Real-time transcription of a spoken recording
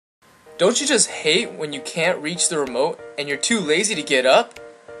Don't you just hate when you can't reach the remote and you're too lazy to get up?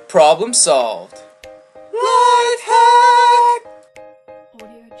 Problem solved. Life hack!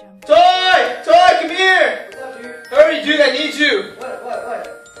 Toy! Toy, come here! What's up, dude? Hurry, dude, I need you! What?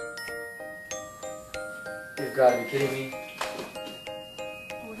 You've got to be kidding me.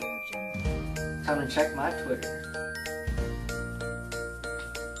 Time to check my Twitter.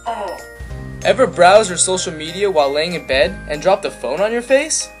 Oh. Ever browse your social media while laying in bed and drop the phone on your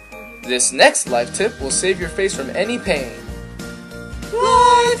face? This next life tip will save your face from any pain.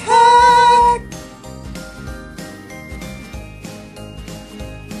 Life hack!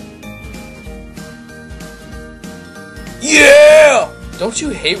 Yeah! Don't you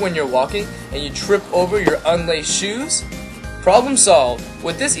hate when you're walking and you trip over your unlaced shoes? Problem solved.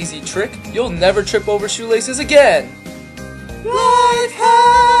 With this easy trick, you'll never trip over shoelaces again. Life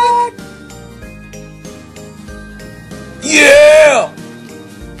hack! Yeah!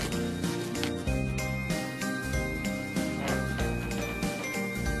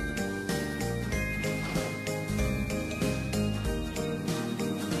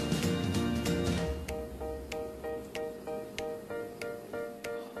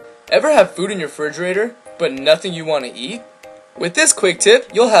 Ever have food in your refrigerator, but nothing you want to eat? With this quick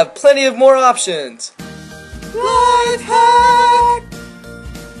tip, you'll have plenty of more options. Life hack!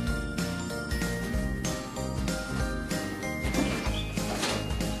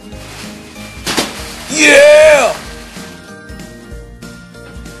 Yeah!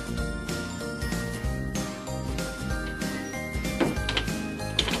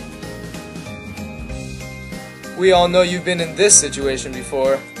 We all know you've been in this situation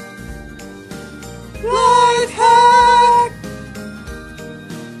before. Life hack!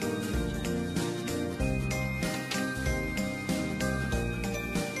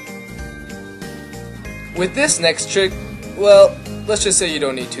 With this next trick, well, let's just say you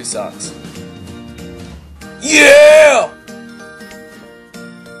don't need 2 socks. Yeah!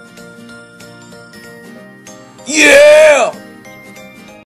 Yeah!